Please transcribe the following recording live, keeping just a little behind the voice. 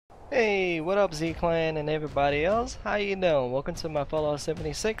Hey, what up Z-Clan and everybody else? How you doing? Welcome to my Fallout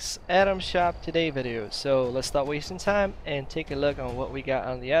 76 Atom Shop Today video. So let's stop wasting time and take a look on what we got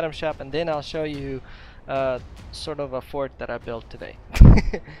on the Atom Shop, and then I'll show you sort of a fort that I built today.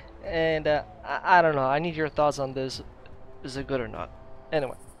 And I don't know, I need your thoughts on this. Is it good or not?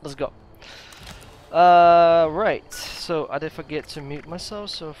 Anyway, let's go. Right, so I did forget to mute myself,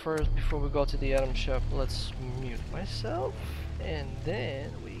 so first, before we go to the Atom Shop, let's mute myself, and then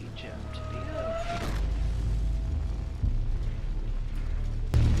we jump to the Atom.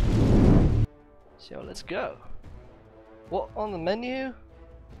 So let's go. Well, on the menu,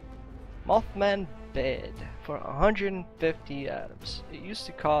 Mothman bed for 150 atoms. It used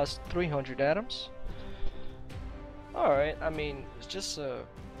to cost 300 atoms. Alright, I mean, it's just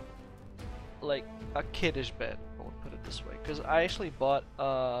like a kiddish bed, I'll put it this way, because I actually bought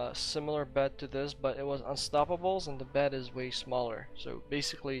a similar bed to this, but it was Unstoppables and the bed is way smaller, so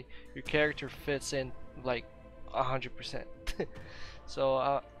basically your character fits in like 100%. So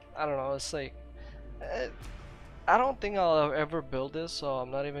I don't know, it's like I don't think I'll ever build this, so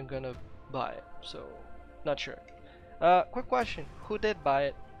I'm not even gonna buy it, so not sure. Quick question, who did buy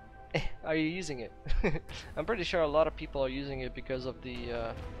it? Are you using it? I'm pretty sure a lot of people are using it because of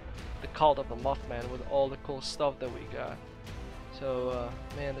the Cult of the Mothman with all the cool stuff that we got. So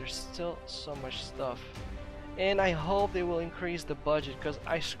man, there's still so much stuff, and I hope they will increase the budget, because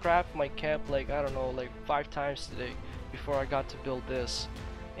I scrapped my camp like, I don't know, like 5 times today before I got to build this.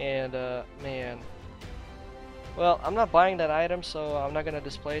 And man, well, I'm not buying that item, so I'm not gonna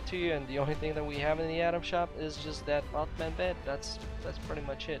display it to you, and the only thing that we have in the Atom Shop is just that Mothman bed. That's pretty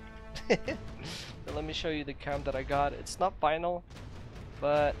much it. So let me show you the camp that I got. It's not final,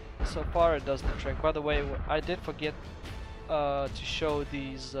 but so far it does the trick. By the way, I did forget to show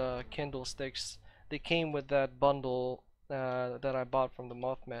these candlesticks. They came with that bundle that I bought from the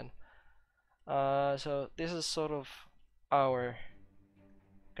Mothman. So this is sort of our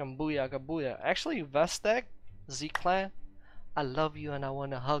Kambuya Kabuya. Actually, Vestek, Z-Clan, I love you and I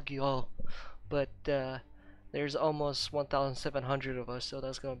want to hug you all. But there's almost 1,700 of us, so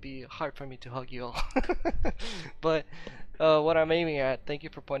that's gonna be hard for me to hug you all. But what I'm aiming at, thank you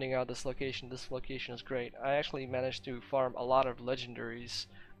for pointing out this location. This location is great. I actually managed to farm a lot of legendaries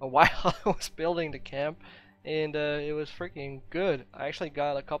while I was building the camp, and it was freaking good. I actually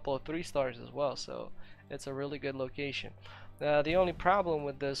got a couple of 3 stars as well, so it's a really good location. The only problem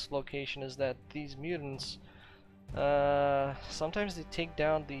with this location is that these mutants, sometimes they take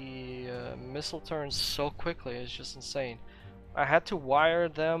down the missile turrets so quickly. It's just insane. I had to wire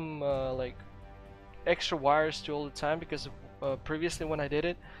them like extra wires to all the time, because previously when I did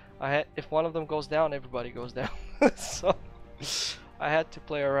it, if one of them goes down, everybody goes down. So I had to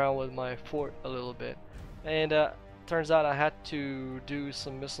play around with my fort a little bit, and turns out I had to do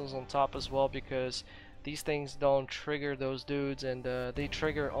some missiles on top as well, because these things don't trigger those dudes, and they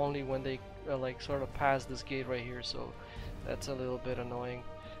trigger only when they like sort of pass this gate right here, so that's a little bit annoying.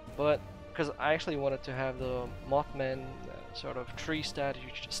 But because I actually wanted to have the Mothman sort of tree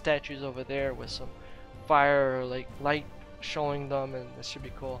statues over there with some fire, like light showing them, and this should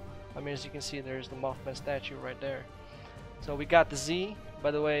be cool. I mean, as you can see, there's the Mothman statue right there. So we got the Z. By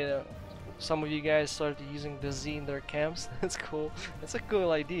the way, some of you guys started using the Z in their camps. That's cool. It's a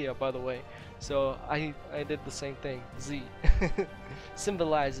cool idea, by the way. So I did the same thing. Z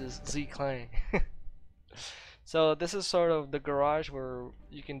symbolizes Z-Clan. So this is sort of the garage where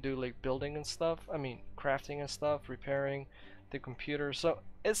you can do like building and stuff. I mean, crafting and stuff, repairing the computer. So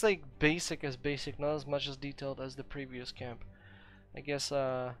it's like basic as basic, not as much as detailed as the previous camp. I guess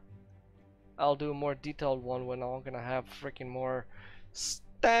I'll do a more detailed one when I'm gonna have freaking more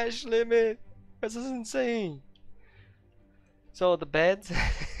stash limit. This is insane. So the beds.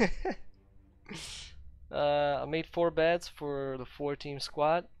 I made 4 beds for the 4-team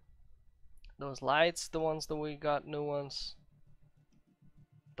squad. Those lights, the ones that we got, new ones.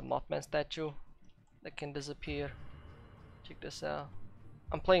 The Mothman statue that can disappear. Check this out.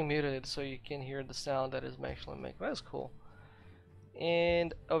 I'm playing muted so you can hear the sound that is actually making. That's cool.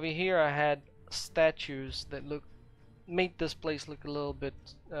 And over here I had statues that made this place look a little bit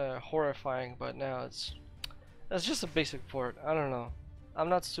horrifying, but now it's just a basic fort. I don't know. I'm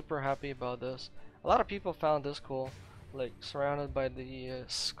not super happy about this. A lot of people found this cool, like surrounded by the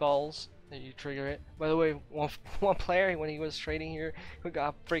skulls that you trigger it. By the way, one player, when he was trading here, he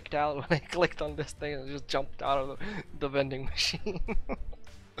got freaked out when I clicked on this thing and just jumped out of the vending machine.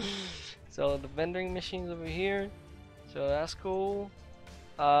 So the vending machine's over here, so that's cool.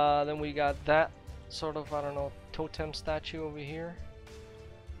 Then we got that sort of, I don't know, totem statue over here.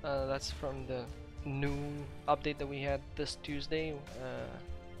 That's from the new update that we had this Tuesday.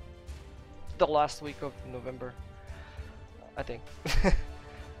 the last week of November, I think.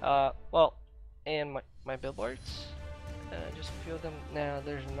 Well, and my billboards, just a few of them. Now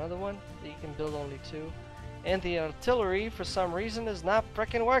there's another one that you can build only 2, and the artillery for some reason is not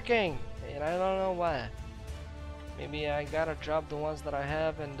freaking working, and I don't know why. Maybe I gotta drop the ones that I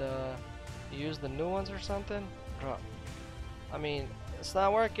have and use the new ones or something. Drop. I mean, it's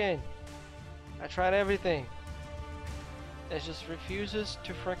not working. I tried everything. It just refuses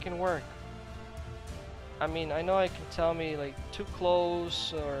to freaking work. I mean, I know I can tell me like too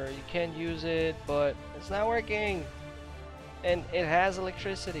close or you can't use it, but it's not working. And it has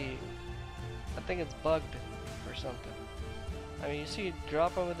electricity. I think it's bugged or something. I mean, you see it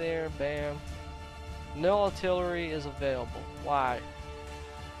drop over there, bam. No artillery is available. Why?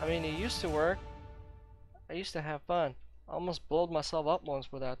 I mean, it used to work. I used to have fun. I almost blew myself up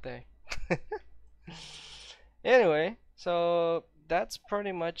once with that thing. Anyway, so that's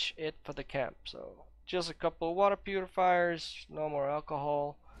pretty much it for the camp. So just a couple of water purifiers, no more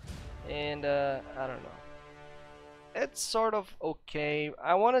alcohol, and I don't know. It's sort of okay.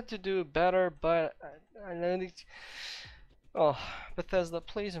 I wanted to do better, but I know. Oh, Bethesda,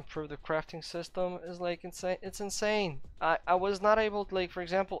 please improve the crafting system. It's like insane. It's insane. I was not able to, like, for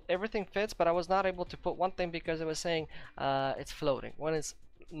example, everything fits, but I was not able to put one thing because it was saying it's floating when it's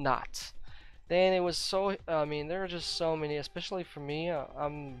not. Then it was so, I mean, there are just so many, especially for me.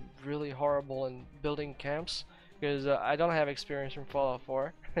 I'm really horrible in building camps because I don't have experience from Fallout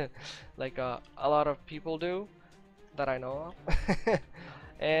 4 like a lot of people do that I know of.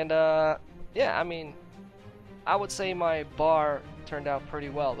 And yeah, I mean, I would say my bar turned out pretty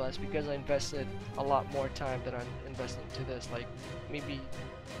well, but that's because I invested a lot more time than I'm investing to this. Like, maybe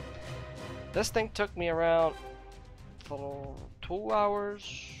this thing took me around for 2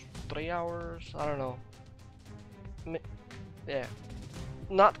 hours, 3 hours, I don't know. Yeah,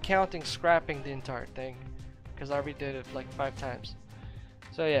 not counting scrapping the entire thing, because I redid it like 5 times.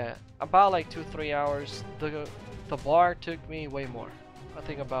 So yeah, about like 2-3 hours. The bar took me way more. I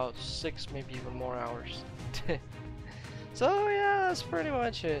think about 6, maybe even more hours. So yeah, that's pretty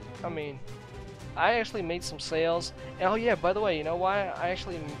much it. I mean, I actually made some sales. Oh yeah, by the way, you know why I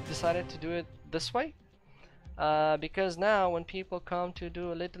actually decided to do it this way? Because now when people come to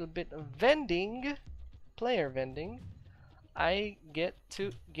do a little bit of vending, player vending, I get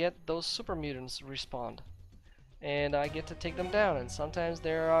to get those super mutants respawned, and I get to take them down, and sometimes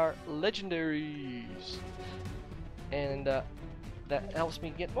there are legendaries, and that helps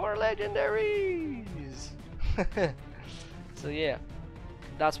me get more legendaries. So yeah,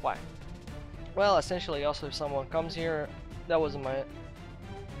 that's why. Well, essentially, also if someone comes here, that wasn't my...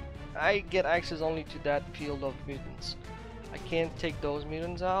 I get access only to that field of mutants. I can't take those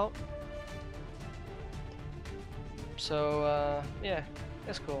mutants out. So yeah,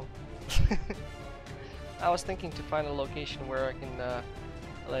 it's cool. I was thinking to find a location where I can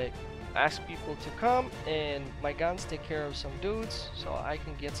like ask people to come and my guns take care of some dudes so I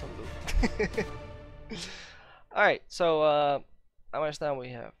can get some loot. Alright, so how much time we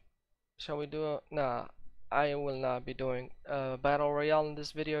have? Shall we do a... Nah, I will not be doing Battle Royale in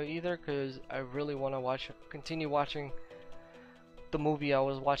this video either, because I really want to continue watching the movie I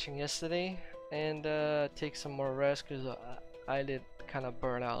was watching yesterday, and take some more rest, because I did kind of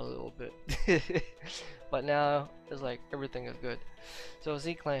burn out a little bit. But now it's like everything is good. So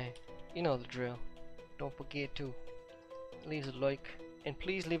Z-Clan, you know the drill. Don't forget to leave a like, and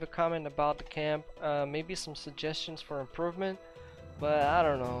please leave a comment about the camp, maybe some suggestions for improvement, but I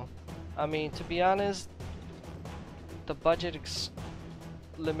don't know. I mean, to be honest, the budget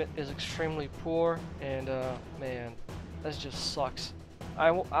limit is extremely poor, and man, that just sucks.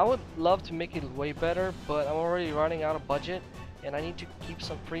 I would love to make it way better, but I'm already running out of budget, and I need to keep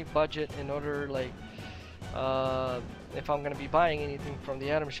some free budget in order, like, if I'm gonna be buying anything from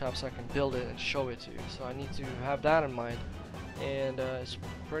the item shop, so I can build it and show it to you. So I need to have that in mind, and it's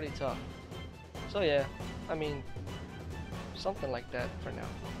pretty tough. So yeah, I mean, something like that for now.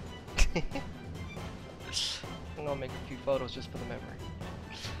 I'm gonna make a few photos just for the memory.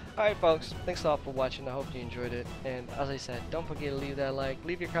 Alright folks, thanks a lot for watching. I hope you enjoyed it, and as I said, don't forget to leave that like,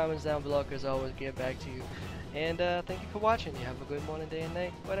 leave your comments down below, because I always get back to you. And thank you for watching. You have a good morning, day and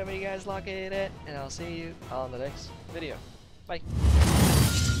night, whatever you guys lock it at, and I'll see you on the next video. Bye.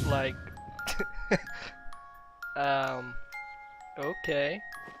 Like okay.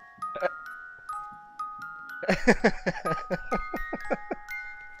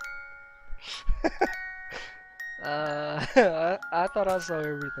 I thought I saw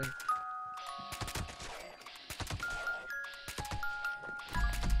everything.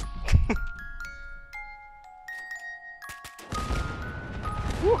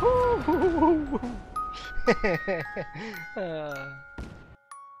 Woo. uh,